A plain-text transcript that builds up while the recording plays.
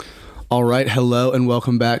All right, hello and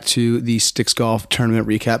welcome back to the Sticks Golf Tournament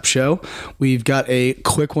Recap Show. We've got a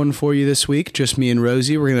quick one for you this week, just me and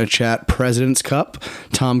Rosie. We're going to chat President's Cup.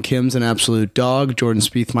 Tom Kim's an absolute dog. Jordan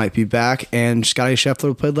Spieth might be back, and Scottie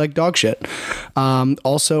Scheffler played like dog shit.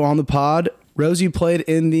 Also on the pod, Rosie played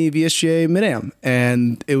in the VSGA Mid-Am,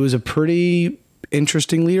 and it was a pretty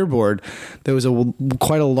interesting leaderboard. There was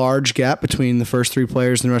quite a large gap between the first three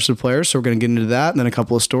players and the rest of the players, so we're going to get into that and then a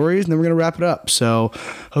couple of stories, and then we're going to wrap it up. So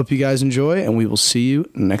hope you guys enjoy, and we will see you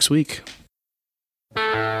next week.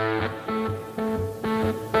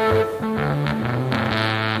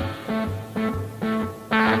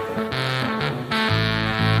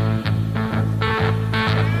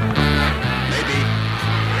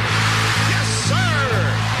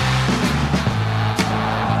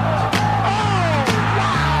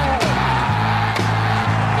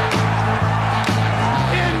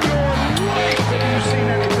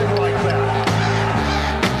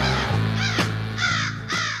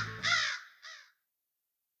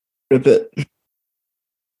 Rip it.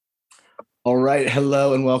 All right.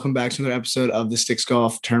 Hello and welcome back to another episode of the Sticks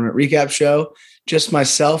Golf Tournament Recap Show. Just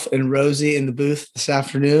myself and Rosie in the booth this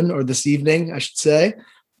afternoon, or this evening, I should say.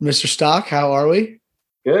 Mr. Stock, how are we?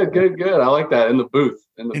 Good. I like that. In the booth.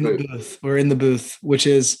 The booth. We're in the booth, which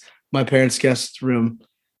is my parents' guest room.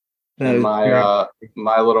 My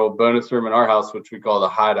little bonus room in our house, which we call the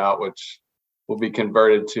hideout, which will be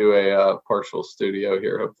converted to a partial studio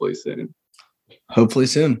here hopefully soon.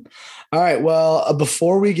 All right. Well,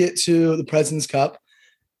 before we get to the President's Cup,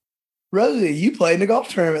 Rosie, you played in a golf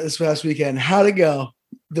tournament this past weekend. How'd it go?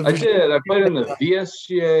 I did. I played in the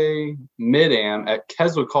VSGA Mid-Am at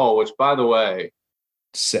Keswick Hall, which, by the way,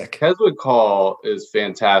 sick. Keswick Hall is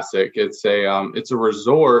fantastic. It's a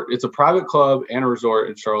resort. It's a private club and a resort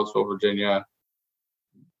in Charlottesville, Virginia.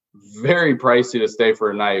 Very pricey to stay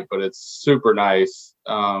for a night, but it's super nice.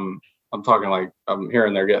 I'm talking like I'm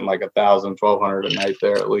hearing they're getting like $1,000, $1,200 a night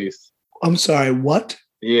there at least. I'm sorry, what?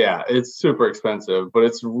 Yeah, it's super expensive, but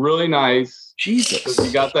it's really nice. Jesus. If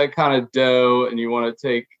you got that kind of dough and you want to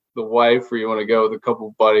take the wife or you want to go with a couple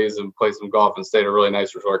of buddies and play some golf and stay at a really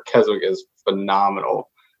nice resort, Keswick is phenomenal.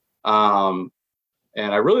 And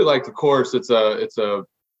I really like the course. It's a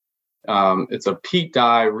Pete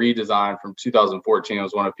Dye redesign from 2014. It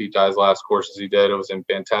was one of Pete Dye's last courses he did. It was in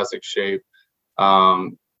fantastic shape.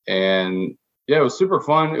 And yeah, it was super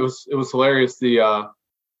fun. It was hilarious. The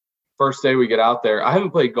first day we get out there, I haven't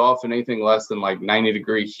played golf in anything less than like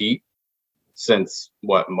 90-degree heat since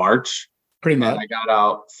March. Pretty much. And I got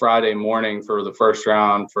out Friday morning for the first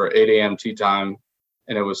round for 8 a.m. tee time,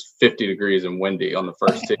 and it was 50 degrees and windy on the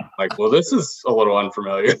first tee. Like, well, this is a little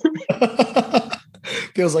unfamiliar.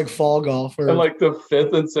 Feels like fall golf. And like the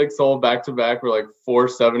fifth and sixth hole back to back were like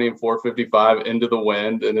 470 and 455 into the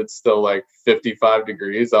wind, and it's still like 55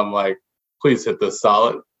 degrees. I'm like, please hit this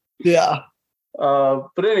solid. Yeah.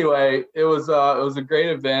 But anyway, it was a great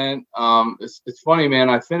event. It's funny, man.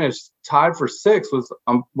 I finished tied for sixth,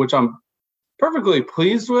 which I'm perfectly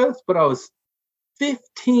pleased with, but I was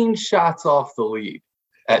 15 shots off the lead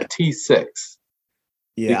at T6.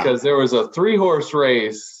 Yeah. Because there was a 3-horse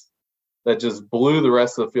race that just blew the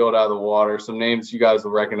rest of the field out of the water. Some names you guys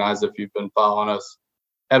will recognize if you've been following us.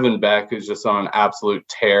 Evan Beck, who's just on an absolute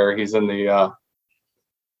tear. He's in the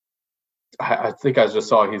I think I just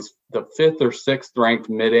saw he's the 5th or 6th ranked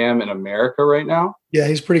Mid-Am in America right now. Yeah,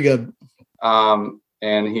 he's pretty good.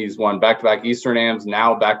 And he's won back-to-back Eastern Ams,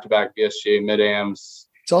 now back-to-back VSGA Mid-Ams.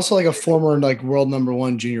 He's also like a former like world number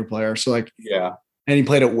 1 junior player. So like, yeah. And he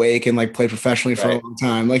played at Wake and like played professionally for a long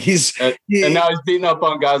time. Like and now he's beating up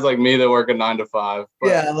on guys like me that work a 9 to 5.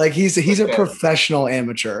 Yeah, like he's a professional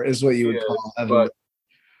amateur is what you would call him. But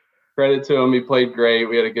credit to him, he played great.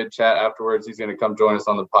 We had a good chat afterwards. He's going to come join us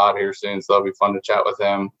on the pod here soon, so that'll be fun to chat with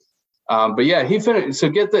him. But yeah, he finished. So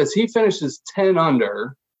get this, he finishes 10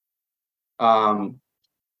 under.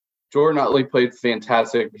 Jordan Utley played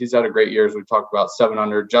fantastic. He's had a great year, as we talked about. 7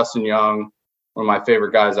 under. Justin Young, one of my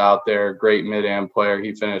favorite guys out there, great Mid-Am player.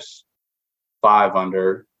 He finished 5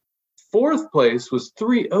 under. 4th place was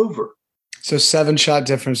 3 over. So 7-shot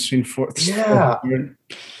difference between 4th. Yeah.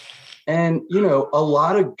 And, you know, a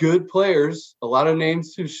lot of good players, a lot of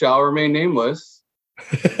names who shall remain nameless,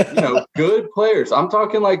 you know, good players. I'm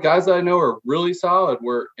talking like guys that I know are really solid.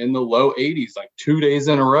 We're in the low 80s, like 2 days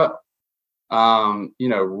in a row, you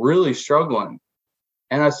know, really struggling.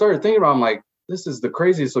 And I started thinking about, I'm like, this is the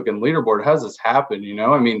craziest looking leaderboard. How does this happen? You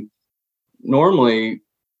know, I mean, normally,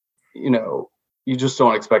 you know, you just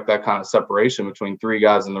don't expect that kind of separation between 3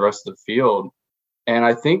 guys and the rest of the field. And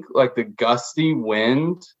I think like the gusty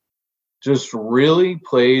wind just really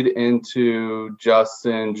played into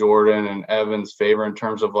Justin, Jordan, and Evan's favor in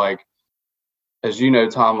terms of like as you know,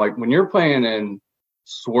 Tom, like when you're playing in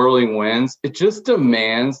swirling winds, it just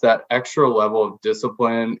demands that extra level of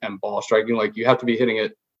discipline and ball striking. Like you have to be hitting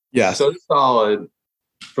it so solid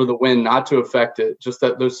for the wind not to affect it. Just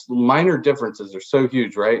that those minor differences are so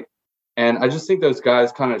huge, right? And I just think those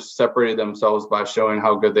guys kind of separated themselves by showing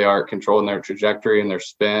how good they are at controlling their trajectory and their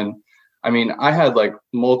spin. I mean, I had like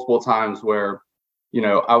multiple times where, you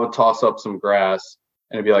know, I would toss up some grass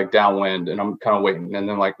and it'd be like downwind and I'm kind of waiting. And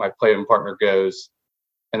then like my play-in partner goes,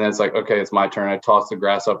 and then it's like, okay, it's my turn. I toss the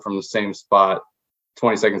grass up from the same spot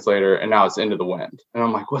 20 seconds later, and now it's into the wind. And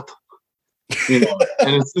I'm like, what the, you know,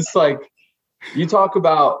 and it's just like, you talk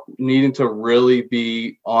about needing to really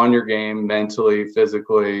be on your game mentally,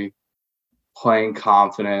 physically, playing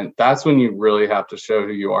confident. That's when you really have to show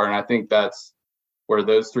who you are. And I think that's where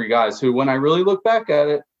those three guys who, when I really look back at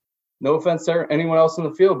it, no offense to anyone else in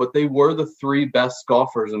the field, but they were the three best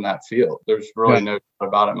golfers in that field. There's really no doubt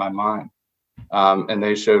about it in my mind. And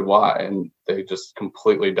they showed why, and they just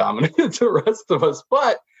completely dominated the rest of us.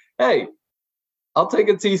 But hey, I'll take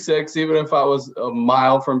a T6, even if I was a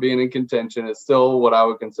mile from being in contention. It's still what I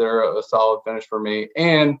would consider a solid finish for me.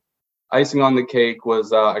 And icing on the cake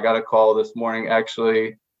was I got a call this morning,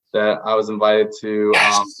 actually, that I was invited to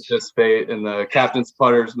participate in the captain's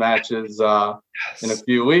putters matches in a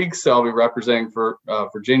few weeks. So I'll be representing for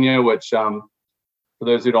Virginia, which for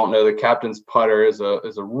those who don't know, the captain's putter is a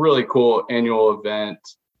really cool annual event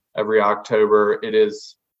every October. It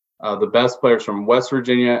is the best players from West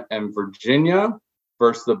Virginia and Virginia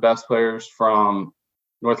versus the best players from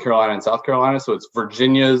North Carolina and South Carolina. So it's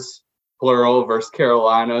Virginia's plural versus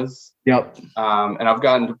Carolina's. Yep. And I've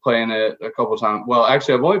gotten to play in it a couple of times. Well,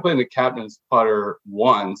 actually, I've only played in the captain's putter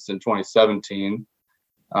once in 2017.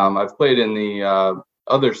 I've played in the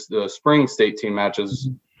the spring state team matches,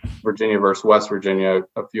 Virginia versus West Virginia,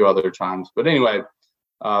 a few other times. But anyway,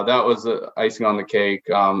 that was icing on the cake.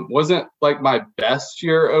 Wasn't like my best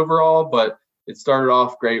year overall, but it started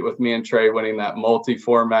off great with me and Trey winning that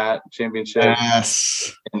multi-format championship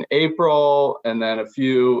in April, and then a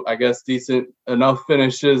few, I guess, decent enough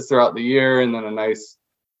finishes throughout the year, and then a nice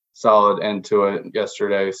solid end to it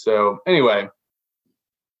yesterday. So anyway,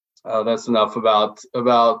 that's enough about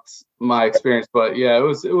my experience. But yeah, it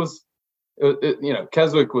was you know,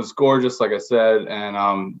 Keswick was gorgeous, like I said,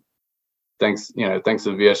 and thanks to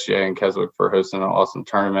VSGA and Keswick for hosting an awesome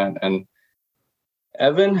tournament. And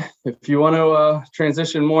Evan, if you want to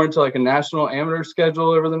transition more into like a national amateur schedule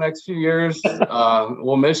over the next few years,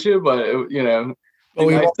 we'll miss you, but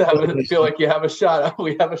nice to have it, feel like you have a shot.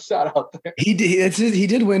 We have a shot out there. He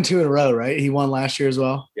did win 2 in a row, right? He won last year as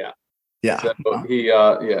well. Yeah.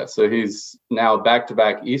 So so he's now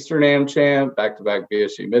back-to-back Eastern Am champ, back-to-back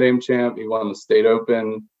VSGA Mid-Am champ. He won the State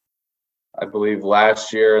Open, I believe,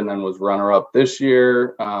 last year, and then was runner-up this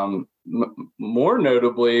year. More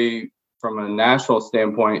notably, from a national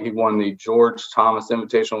standpoint, he won the George Thomas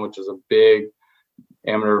Invitational, which is a big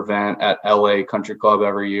amateur event at LA Country Club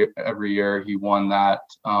every year. He won that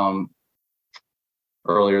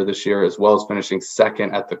earlier this year, as well as finishing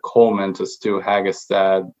second at the Coleman to Stu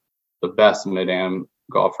Hagestad, the best mid-am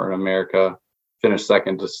golfer in America. Finished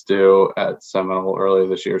second to Stu at Seminole earlier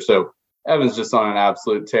this year. So Evan's just on an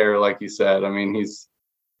absolute tear, like you said. I mean, he's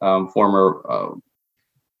former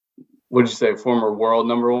would you say former world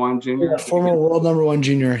number one junior? Yeah, former world number one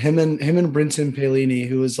junior. Him and Brinson Pelini,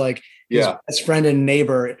 who was like his best friend and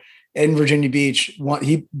neighbor in Virginia Beach.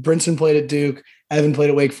 Brinson played at Duke. Evan played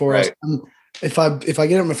at Wake Forest. Right. If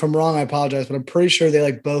I'm wrong, I apologize, but I'm pretty sure they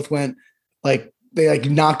like both went like they like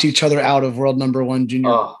knocked each other out of world number one junior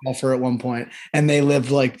golfer at one point, and they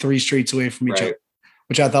lived like 3 streets away from each other,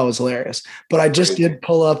 which I thought was hilarious. But I just did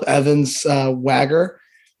pull up Evan's Wagger,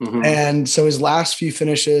 and so his last few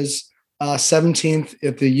finishes. 17th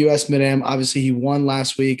at the U.S. Mid-Am. Obviously, he won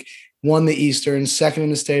last week, won the Eastern, second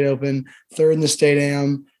in the State Open, third in the State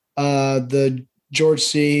Am. The George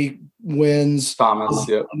C. wins. Thomas,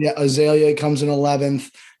 Azalea comes in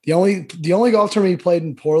 11th. The only golf tournament he played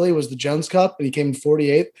in poorly was the Jones Cup, and he came in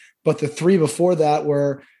 48th. But the 3 before that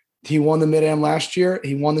were he won the Mid-Am last year,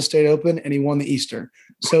 he won the State Open, and he won the Eastern.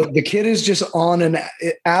 So the kid is just on an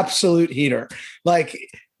absolute heater. Like –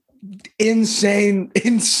 insane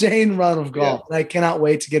run of golf. And I cannot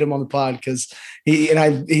wait to get him on the pod because he's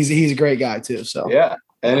a great guy too. So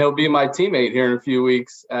and he'll be my teammate here in a few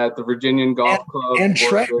weeks at the Virginian Golf Club. And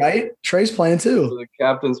Trey, right? Trey's playing too. The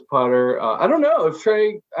captain's putter. I don't know if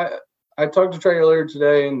Trey. I talked to Trey earlier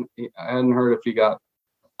today, and I hadn't heard if he got.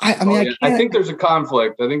 I think there's a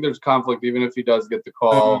conflict. I think there's conflict even if he does get the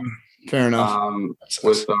call. Fair enough.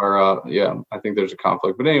 With our I think there's a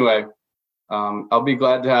conflict. But anyway. I'll be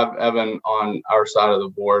glad to have Evan on our side of the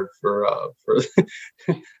board for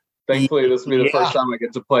thankfully this will be the first time I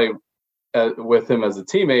get to play with him as a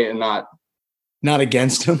teammate and not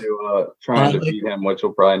against him. Trying to beat him, which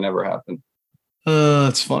will probably never happen.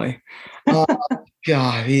 That's funny.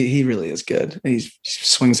 God, he really is good. He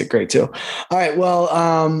swings it great too. All right,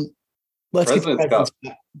 well, let's get to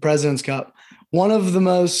President's Cup. One of the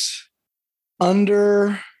most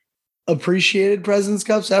underappreciated President's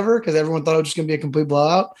Cups ever, because everyone thought it was just going to be a complete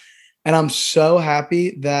blowout. And I'm so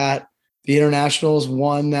happy that the internationals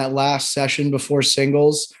won that last session before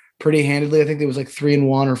singles pretty handedly. I think it was like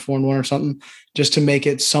 3-1 or 4-1 or something, just to make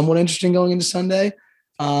it somewhat interesting going into Sunday.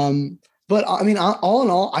 But I mean, all in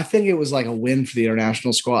all, I think it was like a win for the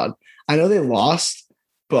international squad. I know they lost,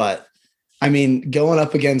 but I mean, going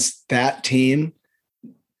up against that team,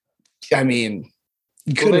 I mean,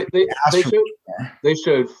 they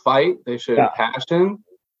showed fight, they showed passion,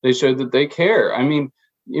 they showed that they care. I mean,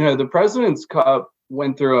 the President's Cup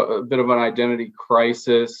went through a bit of an identity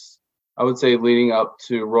crisis, I would say, leading up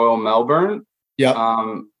to Royal Melbourne.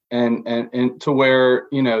 Yeah. And to where,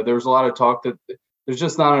 there was a lot of talk that there's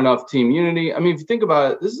just not enough team unity. I mean, if you think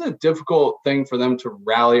about it, this is a difficult thing for them to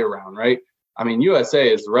rally around, right? I mean,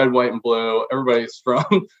 USA is red, white, and blue. Everybody's from,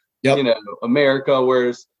 America.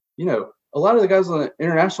 Whereas, a lot of the guys on the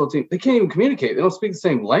international team, they can't even communicate. They don't speak the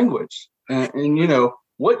same language. And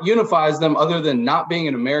what unifies them other than not being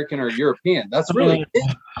an American or European? That's really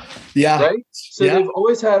it. Yeah. Right? So they've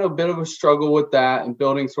always had a bit of a struggle with that and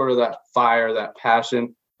building sort of that fire, that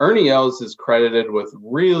passion. Ernie Els is credited with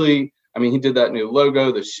really, he did that new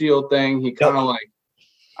logo, the shield thing. He kind of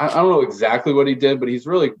I don't know exactly what he did, but he's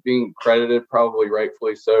really being credited, probably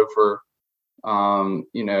rightfully so, for,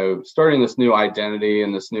 starting this new identity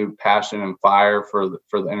and this new passion and fire for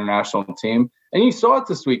the international team. And you saw it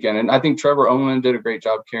this weekend. And I think Trevor Oman did a great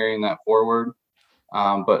job carrying that forward.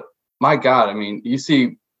 But my God, you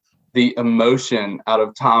see the emotion out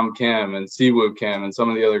of Tom Kim and Siwoo Kim and some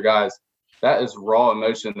of the other guys. That is raw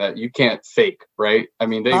emotion that you can't fake, right? I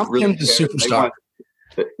mean, they Tom really Kim's a superstar.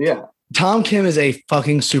 Yeah. Tom Kim is a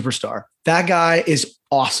fucking superstar. That guy is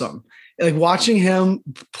awesome. Like watching him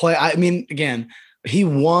play. I mean, again, he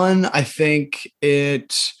won. I think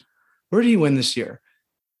where did he win this year?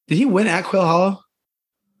 Did he win at Quail Hollow?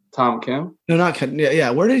 Tom Kim? No, not yeah.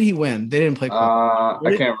 Where did he win? They didn't play Quail.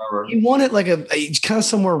 I can't remember. He won it like kind of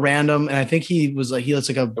somewhere random, and I think he was like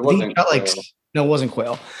no, it wasn't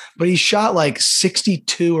Quail, but he shot like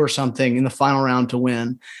 62 or something in the final round to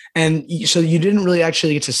win. And so you didn't really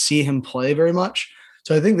actually get to see him play very much.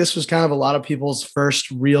 So I think this was kind of a lot of people's first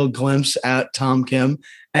real glimpse at Tom Kim,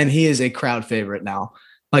 and he is a crowd favorite now.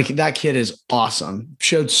 Like that kid is awesome.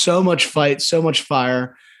 Showed so much fight, so much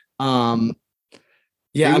fire.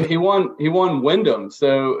 He won Wyndham,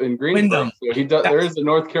 so in Greensboro. So there is a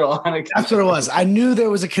North Carolina connection. That's what it was. I knew there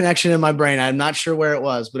was a connection in my brain. I'm not sure where it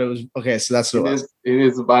was, but it was okay. So that's what it was. He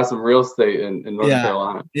needs to buy some real estate in North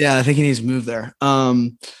Carolina. Yeah, I think he needs to move there.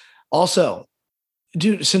 Also,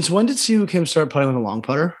 dude, since when did Siwoo Kim start putting with a long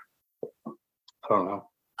putter? I don't know.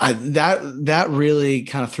 That really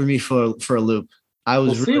kind of threw me for a loop.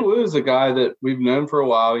 Siwoo is a guy that we've known for a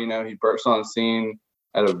while. He burst on the scene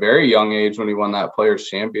at a very young age when he won that Players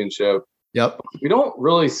Championship. Yep. We don't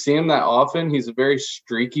really see him that often. He's a very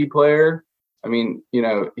streaky player. I mean,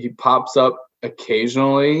 he pops up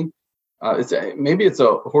occasionally. Maybe it's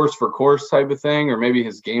a horse for course type of thing, or maybe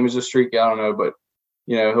his game is just streaky. I don't know, but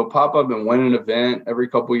he'll pop up and win an event every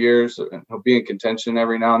couple of years, and he'll be in contention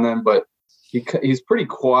every now and then. But he's pretty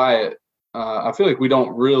quiet. I feel like we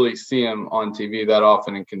don't really see him on TV that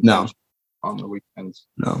often in contention on the weekends.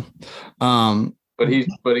 No.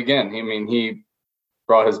 But again, he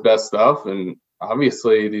brought his best stuff, and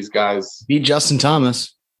obviously these guys beat Justin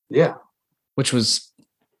Thomas. Yeah. Which was,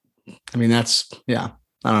 I don't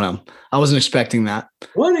know. I wasn't expecting that.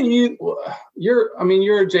 What are you're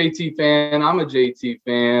a JT fan. I'm a JT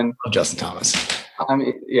fan. Justin Thomas.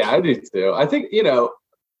 I do too. I think,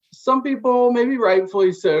 some people, maybe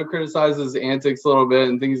rightfully so, criticize his antics a little bit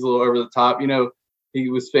and think he's a little over the top. He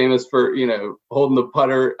was famous for, holding the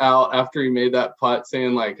putter out after he made that putt,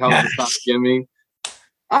 saying like, how's this not a gimme?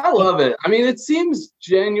 I love it. It seems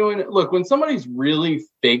genuine. Look, when somebody's really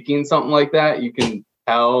faking something like that, you can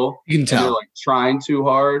tell. They're like trying too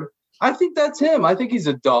hard. I think that's him. I think he's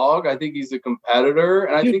a dog. I think he's a competitor.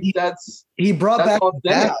 And I think he brought back the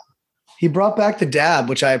dab. He brought back the dab,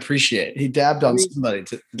 which I appreciate. He dabbed on somebody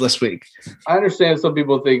this week. I understand some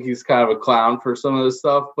people think he's kind of a clown for some of this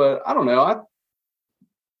stuff, but I don't know.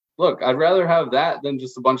 Look, I'd rather have that than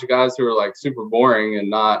just a bunch of guys who are like super boring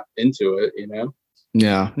and not into it,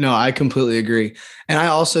 Yeah, no, I completely agree. And I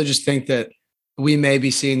also just think that we may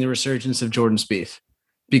be seeing the resurgence of Jordan Spieth,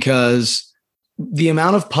 because the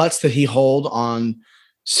amount of putts that he holed on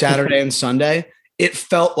Saturday and Sunday, it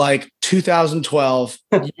felt like 2012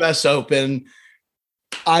 US Open.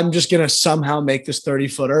 I'm just going to somehow make this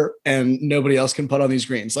 30-footer and nobody else can putt on these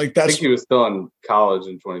greens. Like, that's, I think he was still in college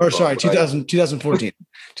in 2012. or sorry, 2014.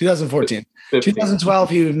 2012,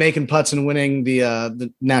 he was making putts and winning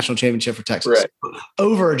the national championship for Texas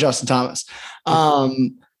over Justin Thomas.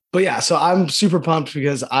 But yeah, so I'm super pumped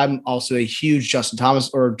because I'm also a huge Justin Thomas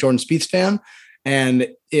or Jordan Spieth fan. And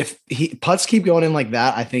if putts keep going in like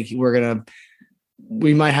that, I think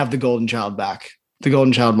we might have the golden child back. The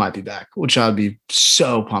golden child might be back, which I'd be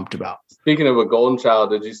so pumped about. Speaking of a golden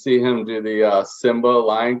child, did you see him do the Simba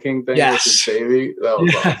Lion King thing with his baby? That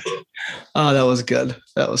was awesome. Oh, that was good.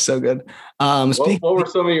 That was so good. What were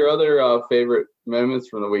some of your other favorite moments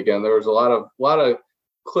from the weekend? There was a lot of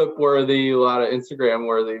clip worthy, a lot of Instagram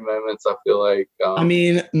worthy moments. I feel like. I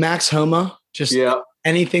mean, Max Homa, just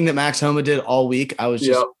anything that Max Homa did all week, I was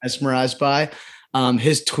just mesmerized by.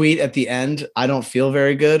 His tweet at the end, I don't feel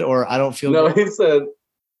very good, or I don't feel good.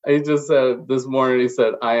 He just said this morning, he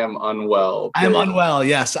said, I am unwell. I am unwell.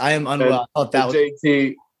 Yes, I am unwell.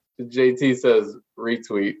 JT says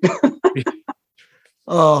retweet.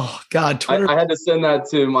 Oh God. Twitter. I had to send that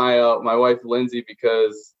to my wife, Lindsay,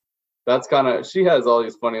 because that's she has all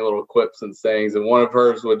these funny little quips and sayings. And one of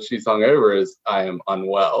hers, when she's hungover, is I am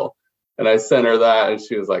unwell. And I sent her that and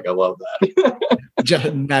she was like, I love that.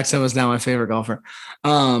 Max Homa is now my favorite golfer.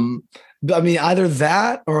 But I mean, either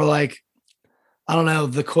that or like, I don't know,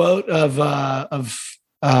 the quote of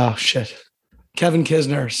Kevin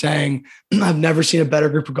Kisner saying, I've never seen a better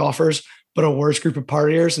group of golfers, but a worse group of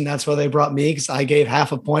partiers. And that's why they brought me, because I gave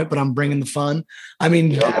half a point, but I'm bringing the fun. I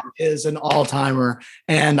mean, that is an all timer.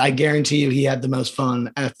 And I guarantee you he had the most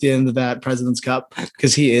fun at the end of that President's Cup,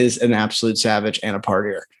 because he is an absolute savage and a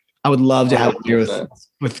partier. I would love to have a beer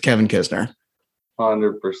with Kevin Kisner.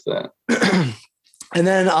 100%. And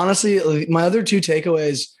then honestly, my other two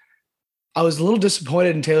takeaways, I was a little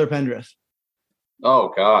disappointed in Taylor Pendrith.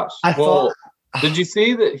 Oh gosh. Did you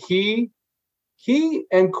see that he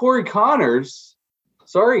and Corey Connors,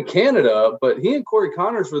 sorry, Canada, but he and Corey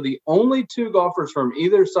Connors were the only two golfers from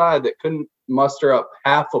either side that couldn't muster up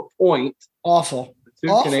half a point. Awful.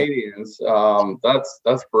 Canadians.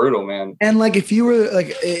 That's brutal, man. And like, if you were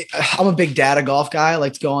like, I'm a big data golf guy. I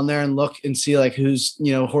like to go on there and look and see like who's,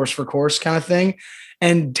 horse for course kind of thing.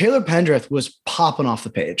 And Taylor Pendrith was popping off the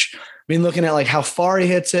page. I mean, looking at like how far he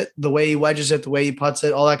hits it, the way he wedges it, the way he putts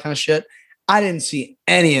it, all that kind of shit. I didn't see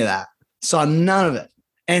any of that. Saw none of it.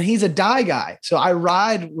 And he's a die guy. So I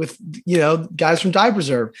ride with, guys from Die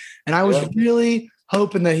Preserve. And I was really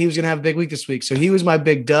hoping that he was going to have a big week this week. So he was my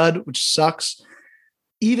big dud, which sucks.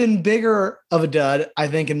 Even bigger of a dud, I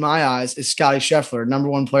think, in my eyes, is Scottie Scheffler, number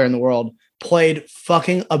one player in the world, played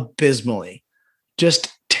fucking abysmally,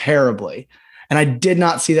 just terribly. And I did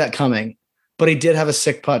not see that coming, but he did have a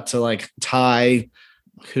sick putt to like tie.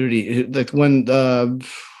 When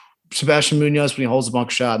Sebastian Munoz, when he holds a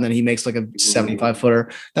bunker shot and then he makes like a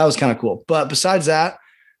 75-footer, that was kind of cool. But besides that,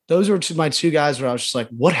 those were my two guys where I was just like,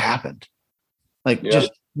 what happened?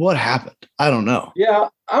 Just what happened? I don't know. Yeah,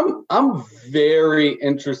 I'm very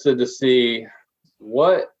interested to see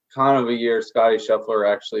what kind of a year Scottie Scheffler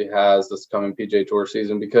actually has this coming PGA Tour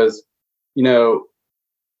season, because there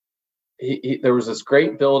was this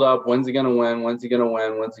great build-up. When's he going to win? When's he going to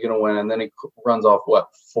win? When's he going to win? And then he runs off,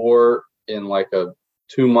 4 in like a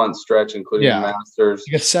 2-month stretch, including the Masters.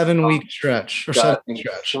 Like a 7-week stretch.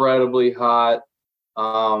 Incredibly hot.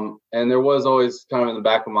 And there was always kind of in the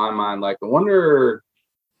back of my mind, like, I wonder,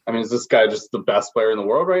 is this guy just the best player in the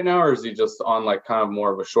world right now? Or is he just on like kind of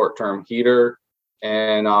more of a short-term heater?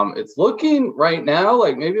 And it's looking right now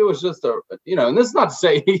like maybe it was just and this is not to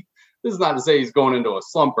say he's going into a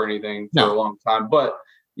slump or anything for a long time, but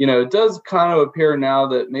it does kind of appear now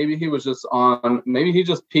that maybe he was just maybe he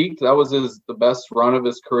just peaked. That was the best run of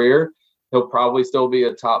his career. He'll probably still be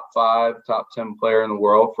a top 5, top 10 player in the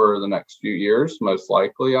world for the next few years, most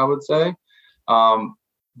likely, I would say.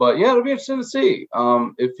 But yeah, it'll be interesting to see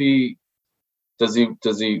if he does he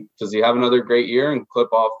have another great year and clip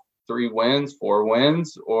off 3 wins, 4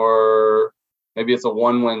 wins, or maybe it's a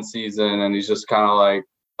 1-win season and he's just kind of like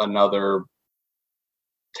another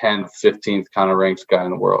 10th, 15th kind of ranked guy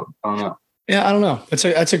in the world. I don't know. Yeah, I don't know.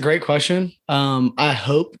 That's a great question. I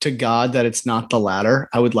hope to God that it's not the latter.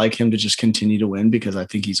 I would like him to just continue to win because I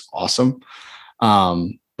think he's awesome. I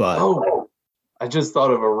just thought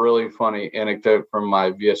of a really funny anecdote from my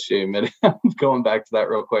VSGA Mid-Am. Going back to that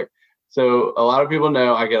real quick. So a lot of people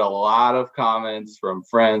know I get a lot of comments from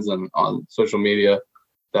friends and on social media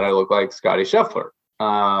that I look like Scottie Scheffler.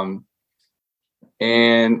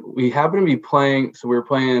 And we happened to be playing. So we were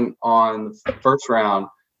playing on the first round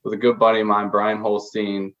with a good buddy of mine, Brian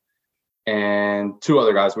Holstein, and two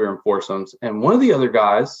other guys. We were in foursomes. And one of the other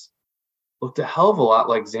guys looked a hell of a lot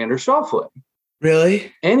like Xander Schauffele.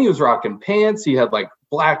 Really? And he was rocking pants. He had like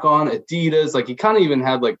black on, Adidas. Like he kind of even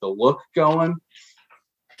had like the look going.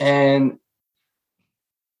 And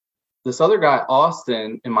this other guy,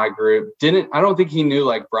 Austin, in my group, I don't think he knew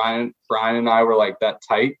like Brian and I were like that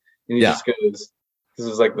tight. And he just goes, this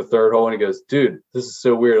is like the third hole. And he goes, dude, this is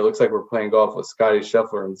so weird. It looks like we're playing golf with Scottie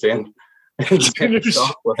Scheffler and Xander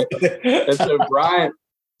Schauffele. And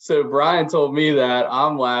so Brian told me that.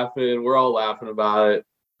 I'm laughing. We're all laughing about it.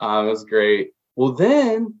 It was great. Well,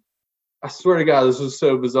 then I swear to God, this was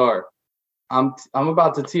so bizarre. I'm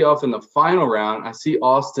about to tee off in the final round. I see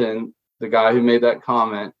Austin, the guy who made that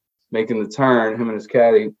comment, making the turn, him and his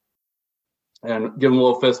caddy, and give him a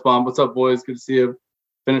little fist bump. What's up, boys? Good to see you.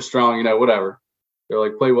 Finish strong, whatever. They're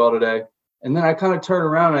like, play well today. And then I kind of turn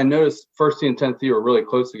around and I noticed first tee and 10th tee were really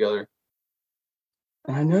close together.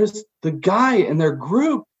 And I noticed the guy in their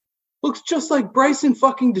group looks just like Bryson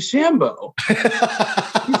fucking DeChambeau.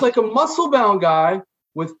 He's like a muscle-bound guy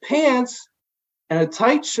with pants and a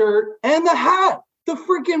tight shirt and the hat, the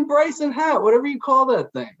freaking Bryson hat, whatever you call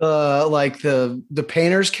that thing. Like the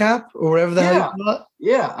painter's cap or whatever the hell you call it?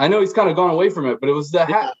 Yeah, I know he's kind of gone away from it, but it was the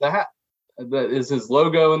hat that is his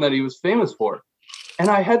logo and that he was famous for. And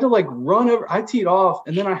I had to like run over. I teed off,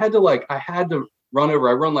 and then I had to run over.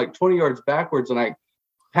 I run like 20 yards backwards, and I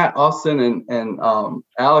pat Austin and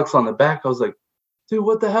Alex on the back. I was like, dude,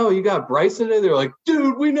 what the hell? You got Bryson today? They're like,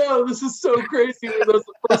 dude, we know. This is so crazy. That was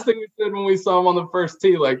the first thing we said when we saw him on the first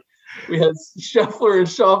tee. Like, we had Scheffler and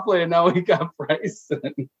Schauffele, and now we got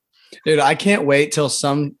Bryson. Dude, I can't wait till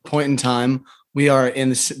some point in time we are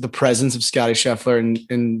in the presence of Scottie Scheffler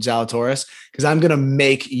and Zalatoris, because I'm going to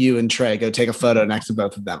make you and Trey go take a photo next to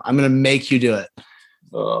both of them. I'm going to make you do it.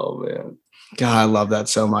 Oh, man. God, I love that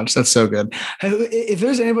so much. That's so good. If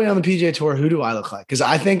there's anybody on the PGA Tour, who do I look like? Because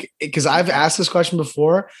I've asked this question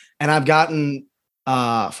before, and I've gotten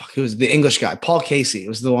it was the English guy, Paul Casey. It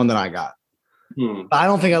was the one that I got. But I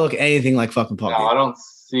don't think I look anything like fucking Paul Casey. I don't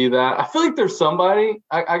see that. I feel like there's somebody.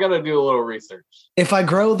 I got to do a little research. If I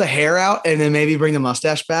grow the hair out and then maybe bring the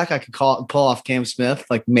mustache back, I could pull off Cam Smith,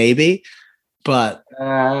 like maybe. But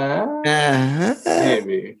maybe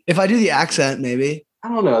if I do the accent, maybe. I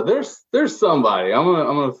don't know. There's somebody. I'm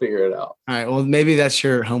gonna figure it out. All right. Well, maybe that's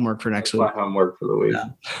your homework for next week. My homework for the week. Yeah.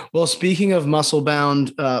 Well, speaking of muscle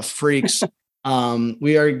bound freaks,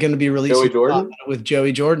 we are going to be releasing with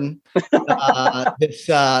Joey Jordan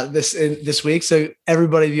this week. So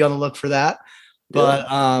everybody be on the look for that. But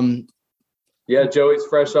yeah, Joey's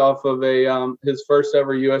fresh off of his first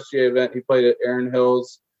ever USGA event. He played at Erin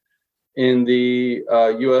Hills in the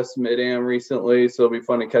US Mid-Am recently, so it'll be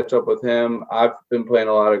fun to catch up with him. I've been playing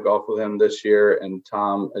a lot of golf with him this year, and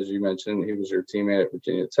Tom, as you mentioned, he was your teammate at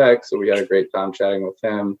Virginia Tech, so we had a great time chatting with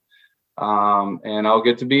him. And I'll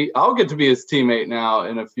get to be his teammate now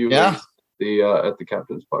in a few weeks at the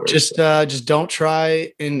captain's putter. Just don't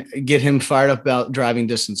try and get him fired up about driving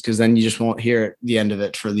distance, because then you just won't hear the end of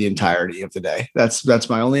it for the entirety of the day. That's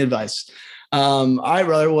my only advice. All right,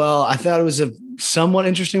 brother. Well, I thought it was a somewhat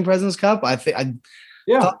interesting President's Cup. I thought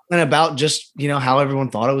about just, how everyone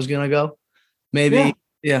thought it was going to go. Maybe.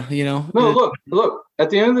 Yeah. No, look, at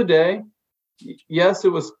the end of the day, yes, it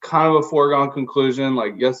was kind of a foregone conclusion.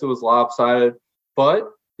 Like, yes, it was lopsided, but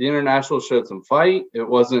the International showed some fight. It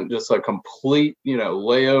wasn't just a complete,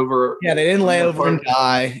 layover. Yeah, they didn't lay over and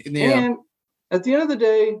die. And at the end of the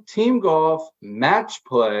day, team golf, match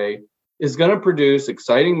play is going to produce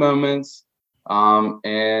exciting moments.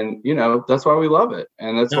 And that's why we love it.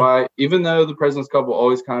 And that's why, even though the President's Cup will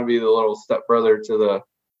always kind of be the little stepbrother to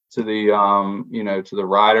the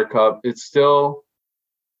Ryder Cup, it's still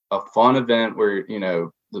a fun event where,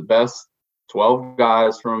 the best 12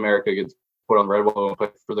 guys from America gets put on the red wall and play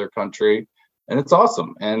for their country. And it's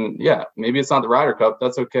awesome. And yeah, maybe it's not the Ryder Cup.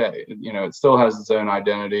 That's okay. It still has its own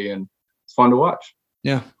identity, and it's fun to watch.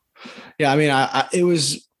 Yeah. Yeah. I mean, it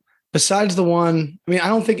was, besides the one, I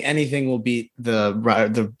don't think anything will beat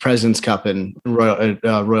the President's Cup in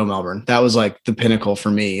Royal Melbourne. That was like the pinnacle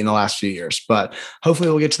for me in the last few years. But hopefully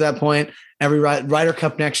we'll get to that point. Every Ryder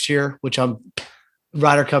Cup next year,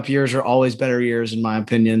 Ryder Cup years are always better years in my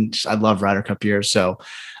opinion. I love Ryder Cup years. So,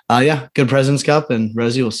 good President's Cup. And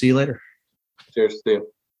Rosie, we'll see you later. Cheers, Steve.